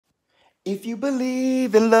If you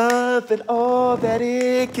believe in love and all that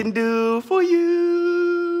it can do for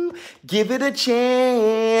you, give it a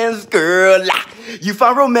chance, girl. You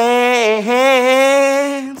find romance.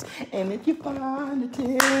 And if you find a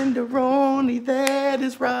tenderoni that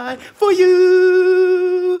is right for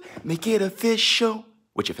you, make it official.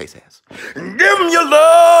 What your face has. Give them your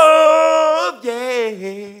love,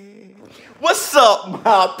 yeah. What's up,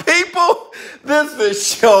 my people? This is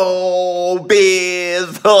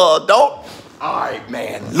ShowBizz. All right,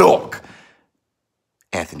 man, look.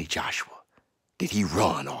 Anthony Joshua, did he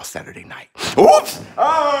run all Saturday night? Oops! All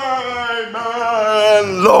right,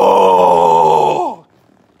 man, Lord.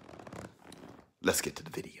 Let's get to the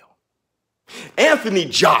video. Anthony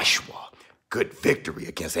Joshua, good victory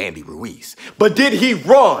against Andy Ruiz. But did he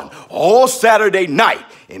run all Saturday night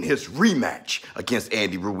in his rematch against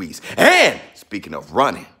Andy Ruiz? And speaking of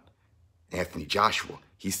running, Anthony Joshua,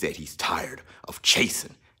 he said he's tired of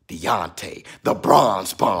chasing Deontay, the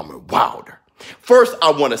bronze bomber, Wilder. First,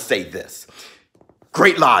 I want to say this.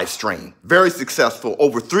 Great live stream, very successful,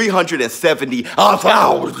 over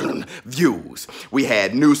 370,000 views. We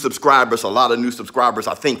had new subscribers, a lot of new subscribers,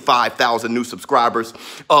 I think 5,000 new subscribers.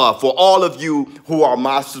 For all of you who are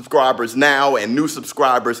my subscribers now and new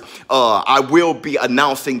subscribers, I will be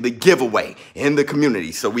announcing the giveaway in the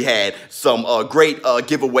community. So we had some great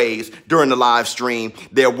giveaways during the live stream.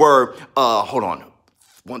 There were, hold on.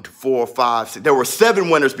 1, 2, 4, 5, 6. There were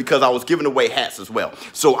 7 winners because I was giving away hats as well.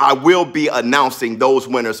 So I will be announcing those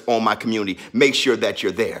winners on my community. Make sure that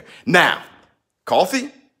you're there. Now,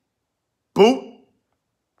 coffee, boot,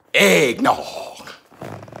 eggnog.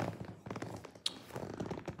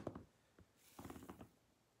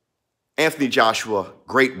 Anthony Joshua,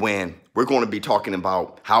 great win. We're going to be talking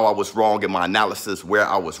about how I was wrong in my analysis, where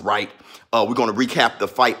I was right. We're going to recap the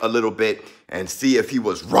fight a little bit and see if he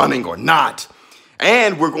was running or not.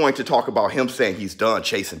 And we're going to talk about him saying he's done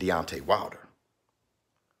chasing Deontay Wilder.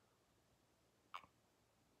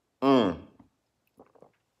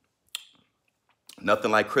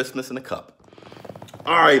 Nothing like Christmas in a cup.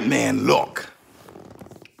 All right, man, look.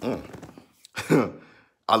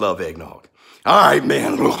 I love eggnog. All right,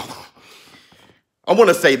 man, look. I want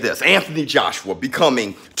to say this. Anthony Joshua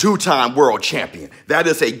becoming 2-time world champion. That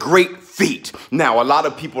is a great feat. Now, a lot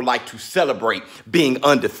of people like to celebrate being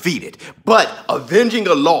undefeated, but avenging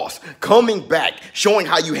a loss, coming back, showing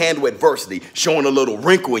how you handle adversity, showing a little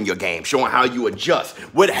wrinkle in your game, showing how you adjust.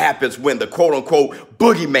 What happens when the quote-unquote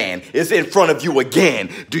boogeyman is in front of you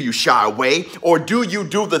again? Do you shy away, or do you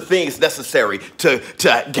do the things necessary to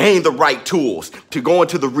gain the right tools to go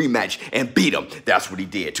into the rematch and beat him? That's what he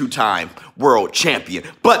did. 2-time world champion.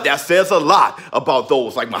 But that says a lot about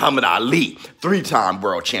those like Muhammad Ali, 3-time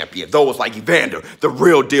world champion. Those like Evander, the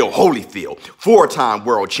real deal Holyfield, 4-time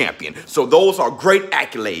world champion. So those are great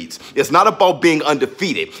accolades. It's not about being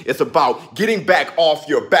undefeated. It's about getting back off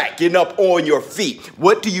your back, getting up on your feet.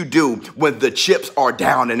 What do you do when the chips are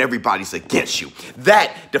down and everybody's against you?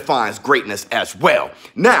 That defines greatness as well.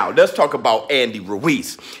 Now, let's talk about Andy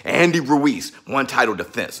Ruiz. Andy Ruiz, 1 title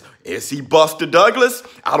defense. Is he Buster Douglas?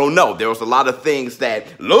 I don't know. There was a lot of things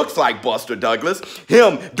that looks like Buster Douglas.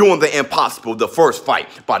 Him doing the impossible the first fight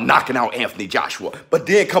by knocking out Anthony Joshua. But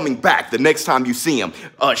then coming back the next time you see him,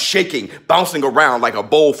 shaking, bouncing around like a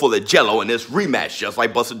bowl full of jello in this rematch, just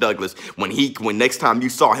like Buster Douglas. When next time you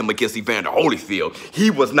saw him against Evander Holyfield,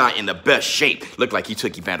 he was not in the best shape. Looked like he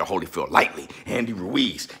took Evander Holyfield lightly. Andy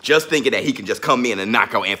Ruiz, just thinking that he can just come in and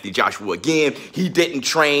knock out Anthony Joshua again. He didn't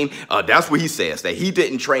train. That's what he says, that he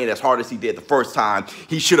didn't train as hard as he did the first time.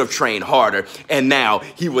 He should have trained harder, and now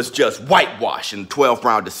he was just whitewashed in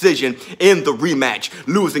 12-round decision in the rematch,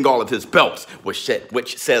 losing all of his belts,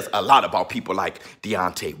 which says a lot about people like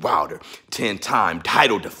Deontay Wilder, 10-time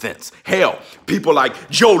title defense. Hell, people like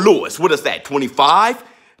Joe Louis, what is that,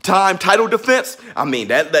 25-time title defense? I mean,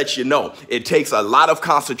 that lets you know it takes a lot of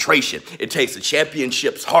concentration. It takes a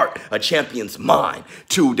championship's heart, a champion's mind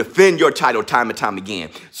to defend your title time and time again.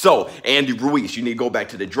 So, Andy Ruiz, you need to go back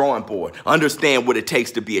to the drawing board. Understand what it takes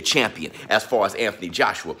to be a champion. As far as Anthony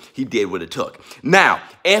Joshua, he did what it took. Now,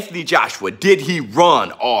 Anthony Joshua, did he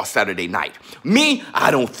run all Saturday night? Me, I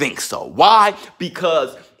don't think so. Why?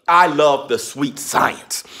 Because I love the sweet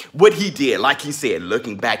science. What he did, like he said,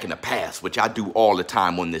 looking back in the past, which I do all the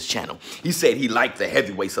time on this channel, he said he liked the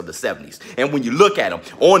heavyweights of the 70s. And when you look at him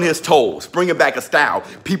on his toes, bringing back a style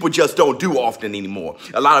people just don't do often anymore.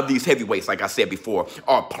 A lot of these heavyweights, like I said before,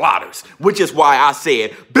 are plotters, which is why I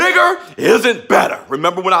said bigger isn't better.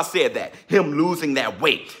 Remember when I said that? Him losing that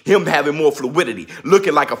weight, him having more fluidity,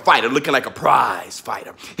 looking like a fighter, looking like a prize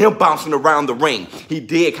fighter, him bouncing around the ring. He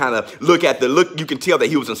did kind of look at the look. You can tell that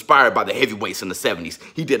he was in inspired by the heavyweights in the 70s.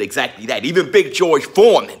 He did exactly that. Even Big George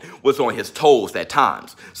Foreman was on his toes at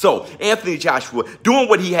times. So Anthony Joshua doing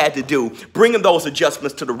what he had to do, bringing those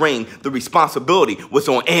adjustments to the ring, the responsibility was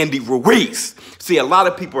on Andy Ruiz. See, a lot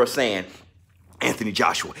of people are saying, Anthony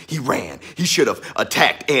Joshua, he ran. He should have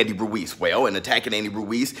attacked Andy Ruiz. Well, in attacking Andy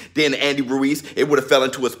Ruiz, then Andy Ruiz, it would have fell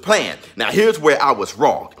into his plan. Now, here's where I was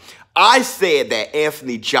wrong. I said that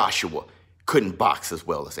Anthony Joshua couldn't box as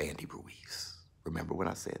well as Andy Ruiz. Remember when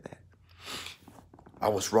I said that? I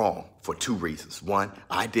was wrong for two reasons. One,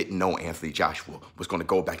 I didn't know Anthony Joshua was going to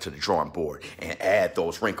go back to the drawing board and add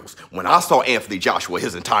those wrinkles. When I saw Anthony Joshua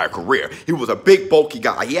his entire career, he was a big, bulky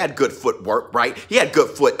guy. He had good footwork, right? He had good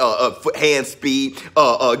hand speed,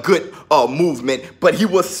 good movement, but he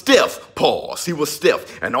was stiff. Pause. He was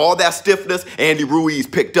stiff. And all that stiffness, Andy Ruiz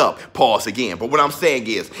picked up. Pause again. But what I'm saying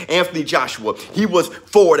is, Anthony Joshua, he was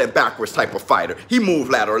forward and backwards type of fighter. He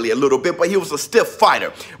moved laterally a little bit, but he was a stiff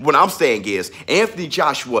fighter. What I'm saying is, Anthony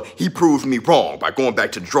Joshua, he proved me wrong by going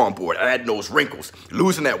back to the drawing board, adding those wrinkles,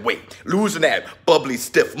 losing that weight, losing that bubbly,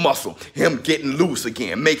 stiff muscle, him getting loose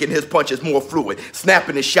again, making his punches more fluid,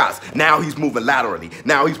 snapping his shots. Now he's moving laterally.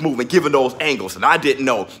 Now he's moving, giving those angles. And I didn't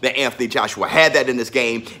know that Anthony Joshua had that in this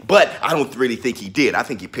game, but I don't really think he did. I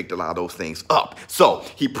think he picked a lot of those things up. So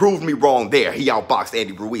he proved me wrong there. He outboxed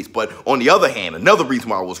Andy Ruiz. But on the other hand, another reason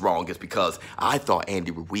why I was wrong is because I thought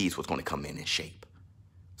Andy Ruiz was going to come in shape.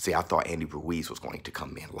 See, I thought Andy Ruiz was going to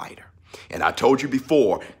come in lighter. And I told you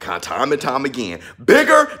before, time and time again,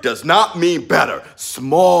 bigger does not mean better.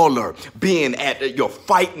 Smaller, being at your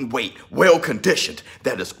fighting weight, well-conditioned,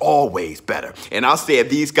 that is always better. And I said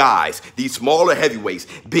these guys, these smaller heavyweights,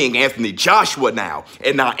 being Anthony Joshua now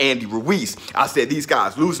and not Andy Ruiz, I said these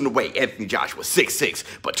guys losing the weight. Anthony Joshua, 6'6",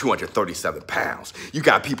 but 237 pounds. You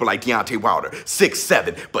got people like Deontay Wilder,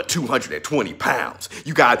 6'7", but 220 pounds.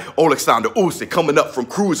 You got Alexander Usyk coming up from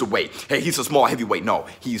cruiserweight. Hey, he's a small heavyweight. No,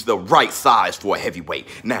 he's the right size for a heavyweight.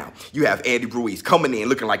 Now, you have Andy Ruiz coming in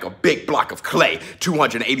looking like a big block of clay,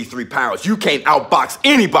 283 pounds. You can't outbox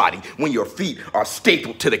anybody when your feet are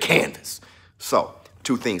stapled to the canvas. So,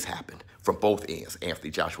 two things happened from both ends. Anthony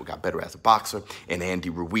Joshua got better as a boxer, and Andy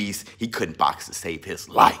Ruiz, he couldn't box to save his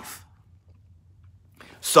life.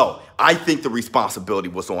 So, I think the responsibility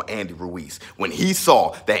was on Andy Ruiz when he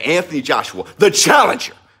saw that Anthony Joshua, the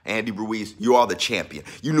challenger, Andy Ruiz, you are the champion.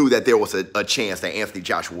 You knew that there was a chance that Anthony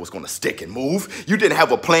Joshua was going to stick and move. You didn't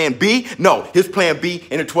have a plan B. No, his plan B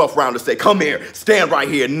in the 12th round to say, come here, stand right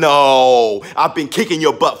here. No, I've been kicking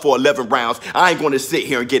your butt for 11 rounds. I ain't going to sit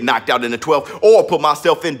here and get knocked out in the 12th or put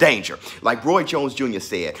myself in danger. Like Roy Jones Jr.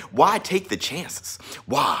 said, why take the chances?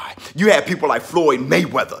 Why? You had people like Floyd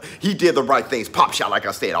Mayweather. He did the right things. Pop shot, like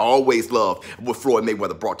I said, I always loved what Floyd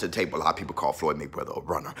Mayweather brought to the table. A lot of people call Floyd Mayweather a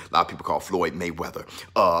runner. A lot of people call Floyd Mayweather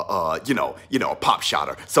a pop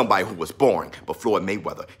shotter, somebody who was boring. But Floyd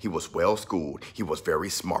Mayweather, he was well schooled. He was very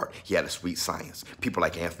smart. He had a sweet science. People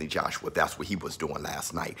like Anthony Joshua, that's what he was doing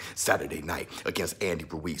last night, Saturday night against Andy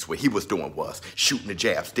Ruiz. What he was doing was shooting the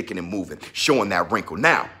jab, sticking and moving, showing that wrinkle.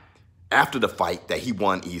 Now, after the fight that he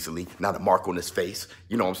won easily, not a mark on his face,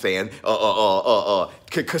 you know what I'm saying?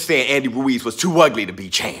 Saying Andy Ruiz was too ugly to be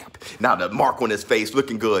champ. Now the mark on his face,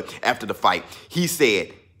 looking good after the fight. He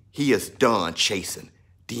said he is done chasing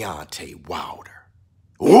Deontay Wilder.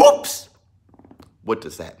 Oops! What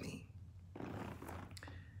does that mean?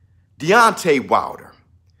 Deontay Wilder.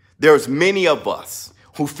 There's many of us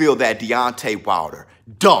who feel that Deontay Wilder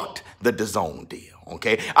ducked the DAZN deal,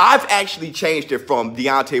 okay? I've actually changed it from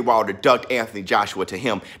Deontay Wilder ducked Anthony Joshua to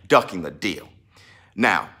him ducking the deal.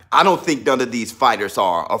 Now, I don't think none of these fighters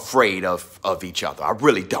are afraid of each other. I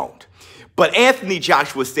really don't. But Anthony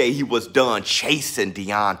Joshua said he was done chasing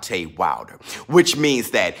Deontay Wilder, which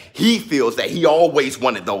means that he feels that he always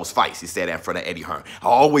wanted those fights. He said that in front of Eddie Hearn. I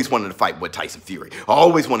always wanted to fight with Tyson Fury. I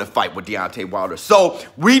always wanted to fight with Deontay Wilder. So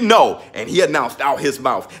we know, and he announced out his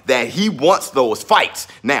mouth, that he wants those fights.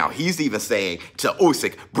 Now, he's even saying to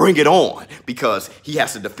Usyk, bring it on, because he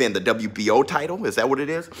has to defend the WBO title. Is that what it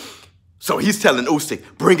is? So he's telling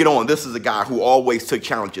Usyk, bring it on. This is a guy who always took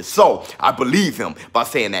challenges. So I believe him by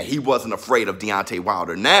saying that he wasn't afraid of Deontay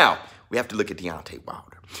Wilder. Now, we have to look at Deontay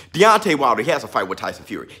Wilder. Deontay Wilder, he has a fight with Tyson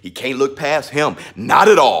Fury. He can't look past him. Not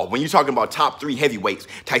at all. When you're talking about top 3 heavyweights,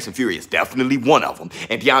 Tyson Fury is definitely one of them.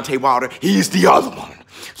 And Deontay Wilder, he's the other one.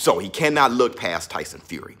 So he cannot look past Tyson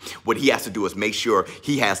Fury. What he has to do is make sure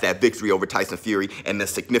he has that victory over Tyson Fury, and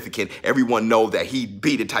that's significant. Everyone know that he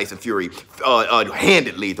beat Tyson Fury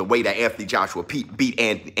handedly the way that Anthony Joshua beat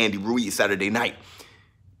Andy Ruiz Saturday night.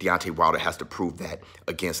 Deontay Wilder has to prove that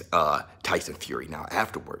against Tyson Fury. Now,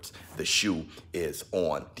 afterwards, the shoe is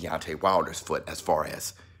on Deontay Wilder's foot as far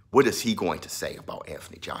as What is he going to say about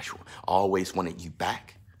Anthony Joshua? Always wanted you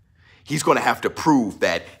back? He's going to have to prove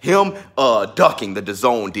that him ducking the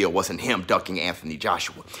DAZN deal wasn't him ducking Anthony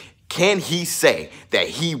Joshua. Can he say that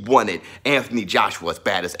he wanted Anthony Joshua as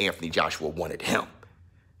bad as Anthony Joshua wanted him?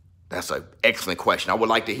 That's an excellent question. I would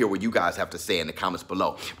like to hear what you guys have to say in the comments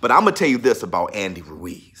below. But I'm going to tell you this about Andy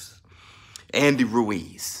Ruiz. Andy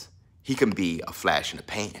Ruiz, he can be a flash in the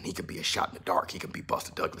pan. He can be a shot in the dark. He can be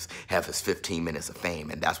Buster Douglas, have his 15 minutes of fame,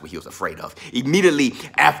 and that's what he was afraid of. Immediately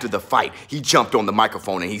after the fight, he jumped on the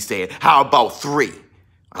microphone and he said, how about 3?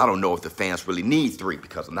 I don't know if the fans really need 3,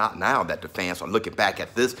 because now that the fans are looking back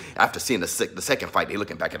at this, after seeing the second fight, they're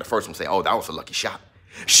looking back at the first one saying, oh, that was a lucky shot.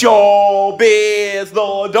 ShowBizz,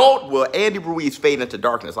 Lord, don't. Well, Andy Ruiz fade into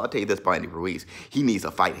darkness. I'll tell you this about Andy Ruiz. He needs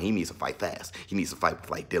a fight. He needs a fight fast. He needs to fight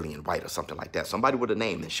with like Dillian White or something like that. Somebody with a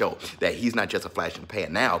name that show that he's not just a flash in the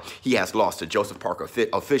pan. Now, he has lost to Joseph Parker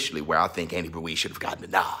officially, where I think Andy Ruiz should have gotten the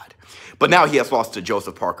nod. But now he has lost to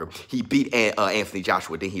Joseph Parker. He beat Anthony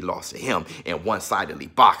Joshua, then he lost to him in one-sidedly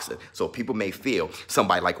boxing. So people may feel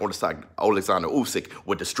somebody like Alexander Usyk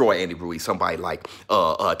would destroy Andy Ruiz. Somebody like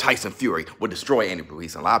Tyson Fury would destroy Andy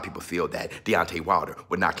Ruiz. And a lot of people feel that Deontay Wilder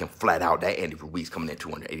would knock him flat out. That Andy Ruiz coming in at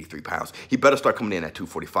 283 pounds. He better start coming in at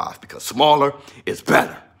 245, because smaller is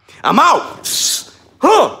better. I'm out.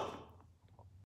 Huh.